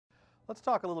Let's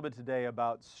talk a little bit today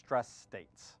about stress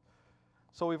states.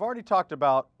 So we've already talked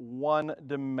about one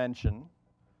dimension.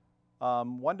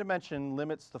 One dimension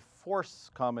limits the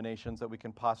force combinations that we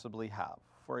can possibly have.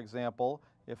 For example,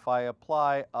 if I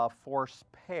apply a force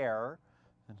pair,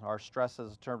 and our stress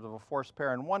is in terms of a force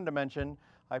pair in one dimension,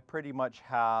 I pretty much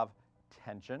have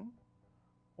tension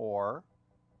or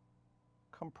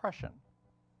compression,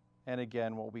 and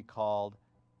again what we called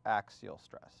axial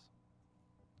stress.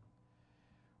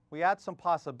 We add some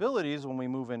possibilities when we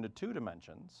move into two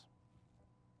dimensions,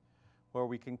 where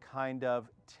we can kind of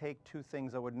take two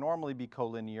things that would normally be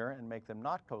collinear and make them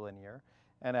not collinear,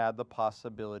 and add the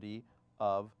possibility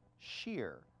of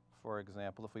shear. For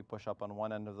example, if we push up on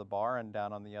one end of the bar and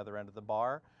down on the other end of the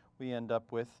bar, we end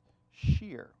up with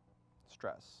shear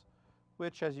stress,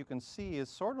 which, as you can see, is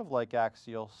sort of like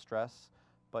axial stress,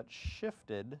 but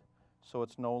shifted so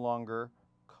it's no longer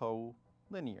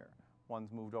collinear.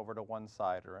 One's moved over to one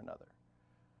side or another.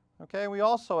 Okay, we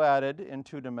also added in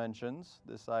two dimensions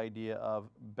this idea of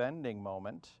bending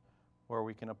moment, where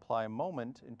we can apply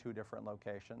moment in two different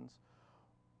locations,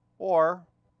 or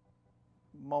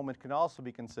moment can also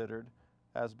be considered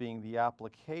as being the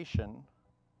application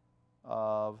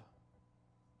of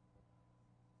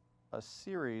a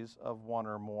series of one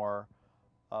or more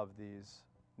of these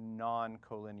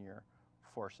non-collinear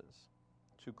forces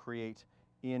to create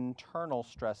internal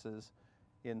stresses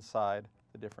inside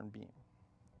the different beam.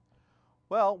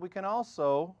 Well, we can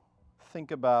also think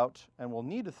about, and we'll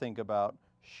need to think about,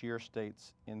 shear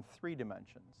states in three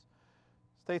dimensions.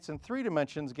 States in three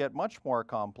dimensions get much more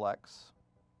complex,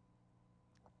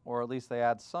 or at least they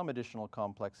add some additional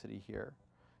complexity here.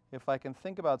 If I can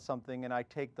think about something and I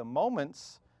take the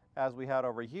moments as we had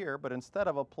over here, but instead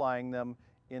of applying them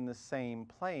in the same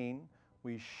plane,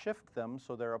 we shift them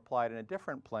so they're applied in a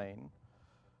different plane.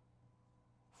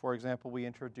 For example, we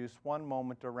introduce one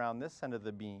moment around this end of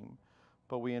the beam,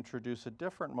 but we introduce a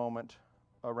different moment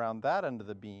around that end of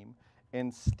the beam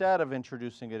instead of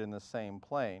introducing it in the same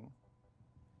plane.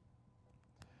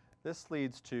 This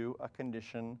leads to a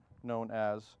condition known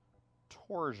as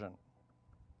torsion.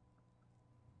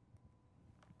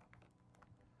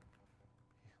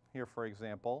 Here, for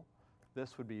example,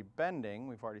 this would be bending.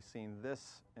 We've already seen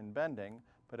this in bending,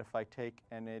 but if I take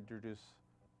and introduce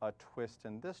a twist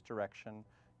in this direction,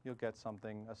 you'll get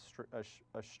something,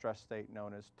 a stress state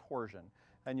known as torsion.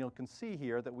 And you can see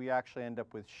here that we actually end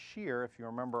up with shear. If you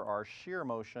remember, our shear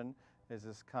motion is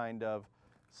this kind of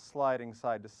sliding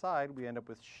side to side. We end up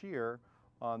with shear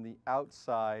on the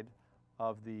outside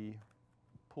of the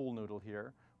pool noodle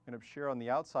here. We end up shear on the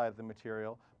outside of the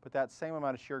material, but that same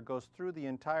amount of shear goes through the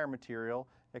entire material,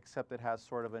 except it has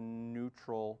sort of a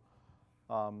neutral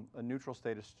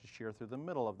status to shear through the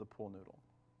middle of the pool noodle.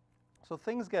 So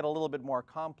things get a little bit more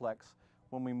complex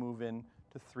when we move into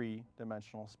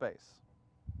three-dimensional space.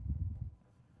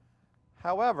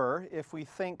 However, if we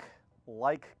think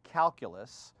like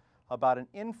calculus about an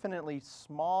infinitely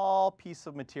small piece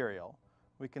of material,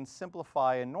 we can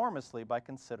simplify enormously by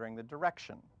considering the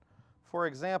direction. For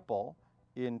example,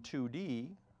 in 2D,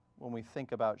 when we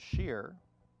think about shear,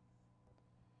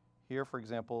 here, for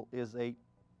example, is a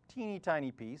teeny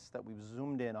tiny piece that we've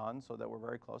zoomed in on so that we're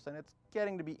very close, and it's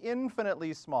getting to be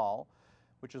infinitely small,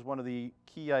 which is one of the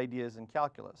key ideas in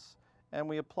calculus. And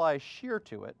we apply shear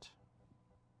to it.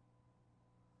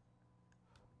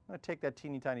 I'm going to take that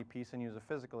teeny tiny piece and use a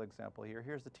physical example here.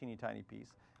 Here's the teeny tiny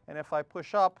piece. And if I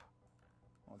push up,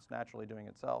 well, it's naturally doing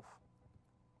itself.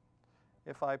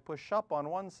 If I push up on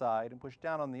one side and push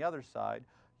down on the other side,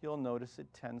 you'll notice it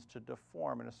tends to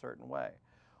deform in a certain way.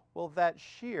 Well, that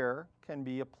shear can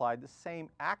be applied, the same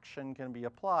action can be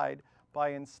applied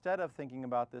by, instead of thinking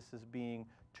about this as being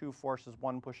two forces,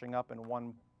 one pushing up and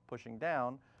one pushing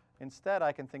down, instead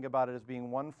I can think about it as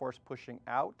being one force pushing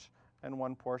out and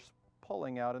one force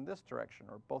pulling out in this direction,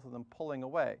 or both of them pulling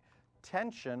away.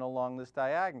 Tension along this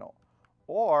diagonal.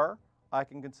 Or I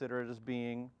can consider it as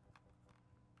being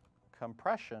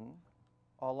compression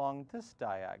along this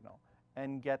diagonal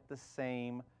and get the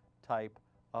same type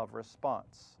of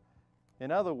response.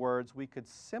 In other words, we could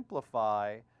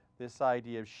simplify this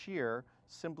idea of shear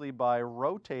simply by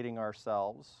rotating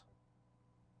ourselves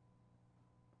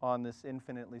on this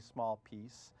infinitely small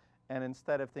piece, and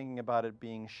instead of thinking about it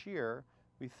being shear,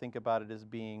 we think about it as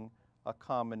being a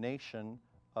combination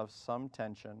of some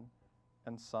tension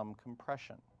and some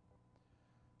compression.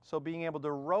 So being able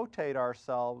to rotate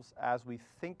ourselves as we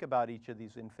think about each of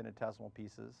these infinitesimal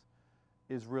pieces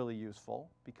is really useful,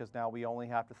 because now we only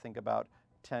have to think about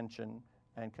tension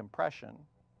and compression.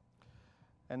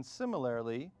 And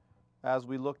similarly, as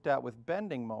we looked at with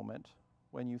bending moment,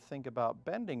 when you think about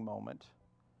bending moment,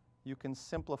 you can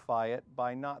simplify it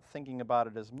by not thinking about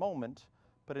it as moment,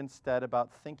 but instead about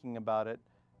thinking about it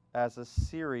as a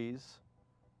series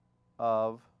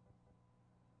of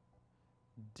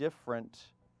different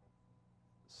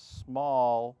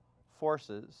small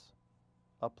forces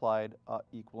applied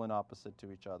equal and opposite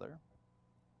to each other.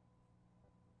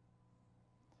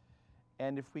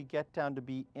 And if we get down to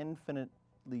be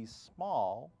infinitely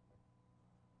small,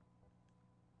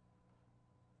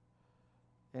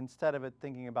 instead of it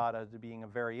thinking about it as being a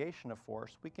variation of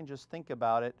force, we can just think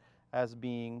about it as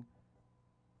being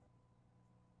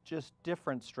just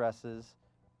different stresses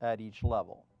at each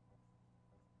level.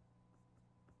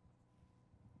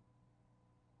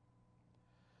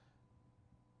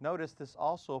 Notice this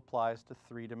also applies to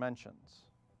 3 dimensions.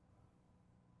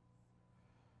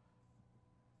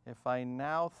 If I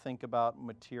now think about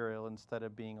material instead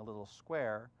of being a little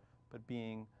square, but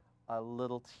being a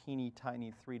little teeny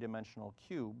tiny 3-dimensional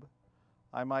cube,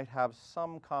 I might have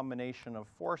some combination of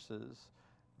forces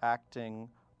acting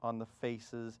on the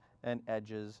faces and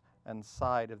edges and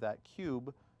side of that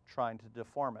cube trying to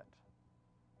deform it.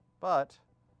 But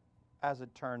as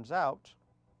it turns out,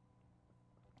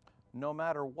 no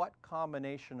matter what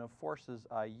combination of forces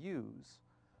I use,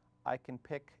 I can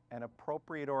pick an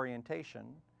appropriate orientation,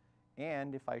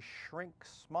 and if I shrink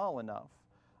small enough,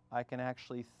 I can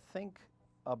actually think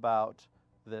about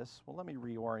this. Well, let me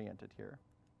reorient it here.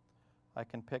 I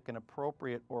can pick an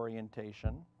appropriate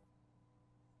orientation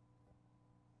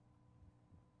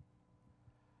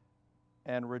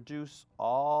and reduce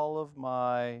all of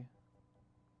my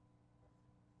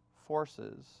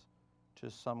forces to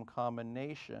some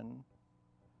combination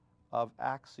of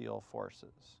axial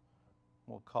forces.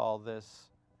 We'll call this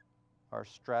our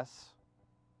stress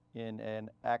in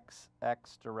an x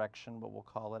direction, but we'll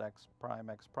call it x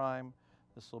prime.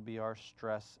 This will be our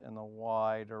stress in the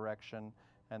y direction,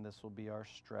 and this will be our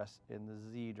stress in the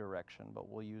z direction, but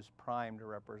we'll use prime to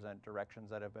represent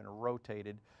directions that have been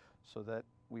rotated so that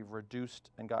we've reduced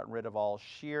and gotten rid of all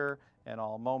shear and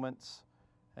all moments,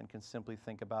 and can simply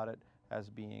think about it as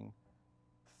being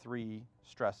 3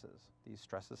 stresses. These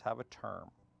stresses have a term.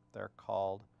 They're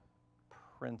called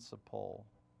principal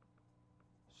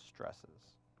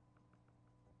stresses.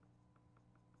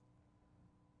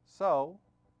 So,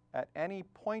 at any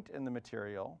point in the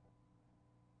material,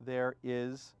 there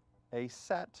is a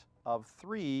set of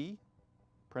 3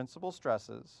 principal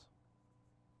stresses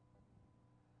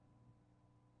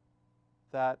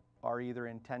that are either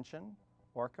in tension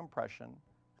or compression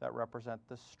that represent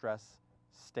the stress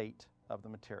state of the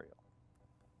material.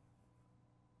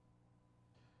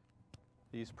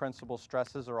 These principal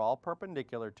stresses are all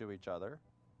perpendicular to each other.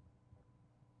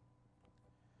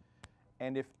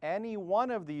 And if any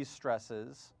one of these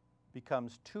stresses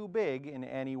becomes too big in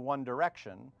any one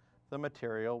direction, the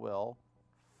material will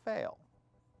fail.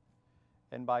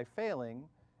 And by failing,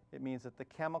 it means that the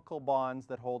chemical bonds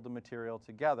that hold the material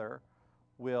together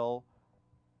will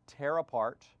tear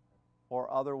apart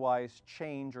or otherwise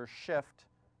change or shift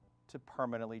to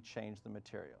permanently change the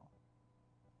material.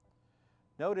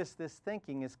 Notice this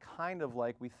thinking is kind of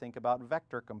like we think about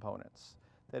vector components,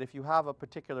 that if you have a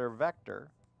particular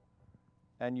vector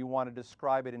and you want to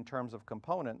describe it in terms of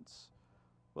components,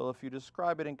 well, if you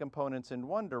describe it in components in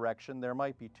one direction, there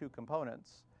might be 2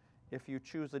 components. If you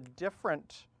choose a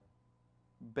different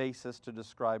basis to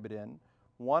describe it in,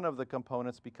 one of the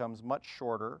components becomes much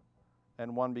shorter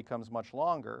and one becomes much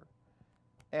longer.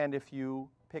 And if you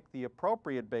pick the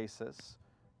appropriate basis,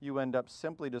 you end up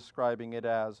simply describing it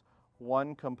as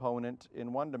one component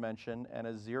in one dimension and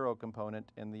a 0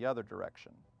 component in the other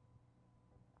direction.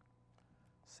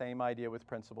 Same idea with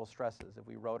principal stresses. If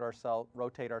we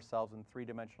rotate ourselves in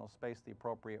 3-dimensional space the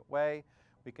appropriate way,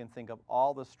 we can think of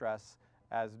all the stress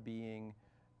as being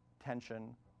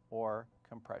tension or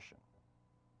compression.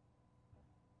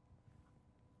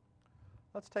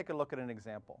 Let's take a look at an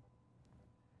example.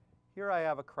 Here I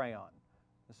have a crayon.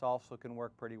 This also can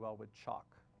work pretty well with chalk.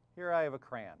 Here I have a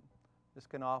crayon. This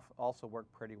can also work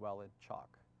pretty well with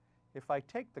chalk. If I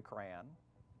take the crayon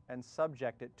and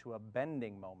subject it to a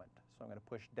bending moment, so I'm going to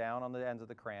push down on the ends of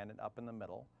the crayon and up in the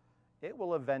middle, it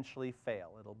will eventually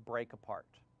fail. It'll break apart.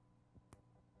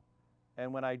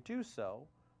 And when I do so,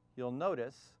 you'll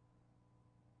notice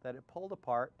that it pulled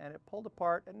apart, and it pulled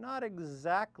apart at not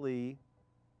exactly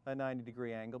a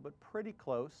 90-degree angle, but pretty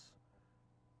close.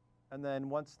 And then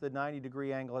once the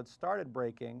 90-degree angle had started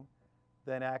breaking,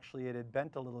 then actually it had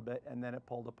bent a little bit, and then it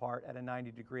pulled apart at a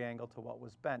 90-degree angle to what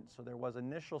was bent. So there was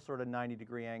initial sort of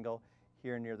 90-degree angle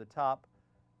here near the top,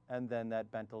 and then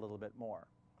that bent a little bit more.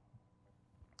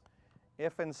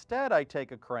 If instead I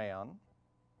take a crayon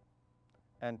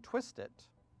and twist it,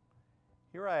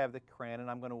 Here I have the crayon, and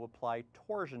I'm going to apply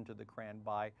torsion to the crayon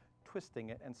by twisting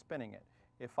it and spinning it.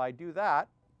 If I do that,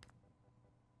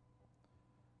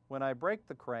 when I break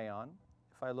the crayon,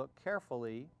 if I look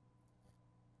carefully,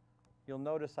 you'll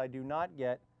notice I do not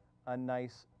get a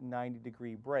nice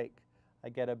 90-degree break. I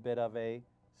get a bit of a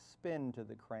spin to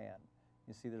the crayon.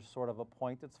 You see there's sort of a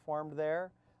point that's formed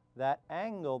there. That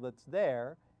angle that's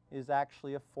there is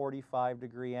actually a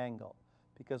 45-degree angle,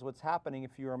 because what's happening,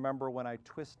 if you remember when I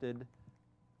twisted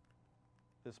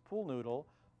this pool noodle,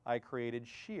 I created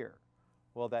shear.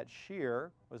 Well, that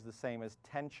shear was the same as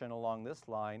tension along this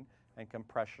line and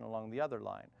compression along the other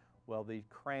line. Well, the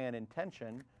crayon in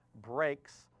tension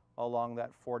breaks along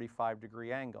that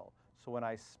 45-degree angle. So when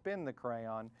I spin the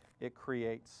crayon, it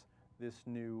creates this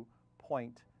new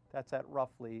point that's at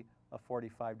roughly a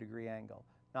 45-degree angle.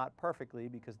 Not perfectly,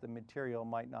 because the material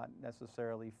might not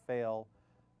necessarily fail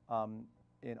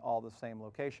in all the same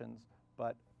locations,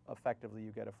 but effectively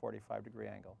you get a 45-degree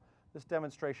angle. This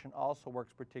demonstration also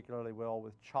works particularly well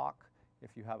with chalk.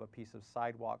 If you have a piece of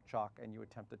sidewalk chalk and you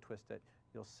attempt to twist it,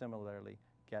 you'll similarly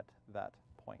get that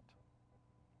point.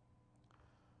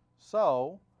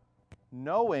 So,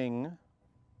 knowing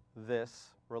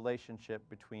this relationship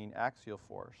between axial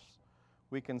force,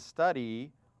 we can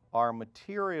study our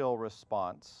material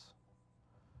response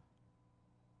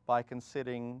by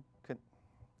considering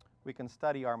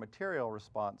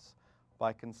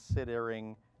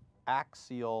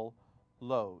axial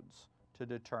loads to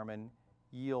determine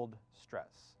yield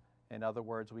stress. In other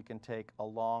words, we can take a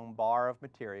long bar of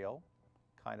material,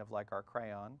 kind of like our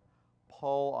crayon,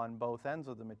 pull on both ends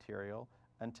of the material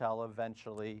until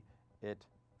eventually it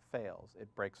fails.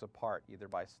 It breaks apart, either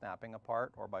by snapping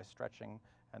apart or by stretching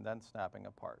and then snapping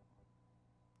apart.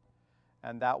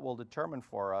 And that will determine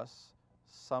for us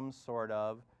some sort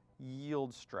of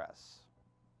yield stress.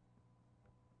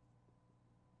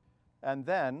 And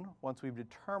then, once we've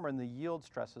determined the yield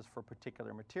stresses for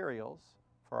particular materials,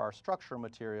 for our structural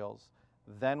materials,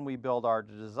 then we build our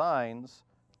designs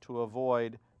to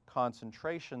avoid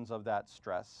concentrations of that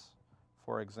stress.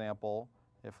 For example,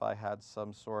 if I had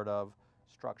some sort of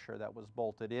structure that was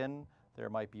bolted in, there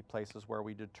might be places where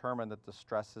we determine that the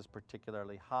stress is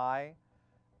particularly high,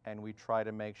 and we try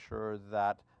to make sure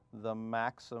that the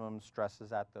maximum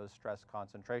stresses at those stress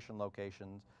concentration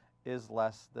locations is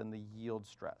less than the yield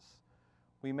stress.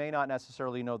 We may not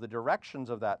necessarily know the directions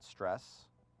of that stress,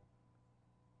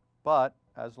 but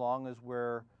as long as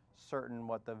we're certain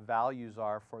what the values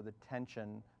are for the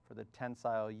tension, for the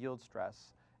tensile yield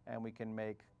stress, and we can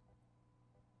make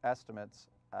estimates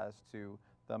as to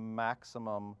the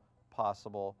maximum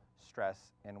possible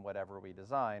stress in whatever we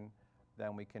design,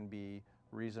 then we can be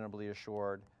reasonably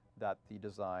assured that the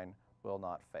design will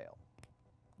not fail.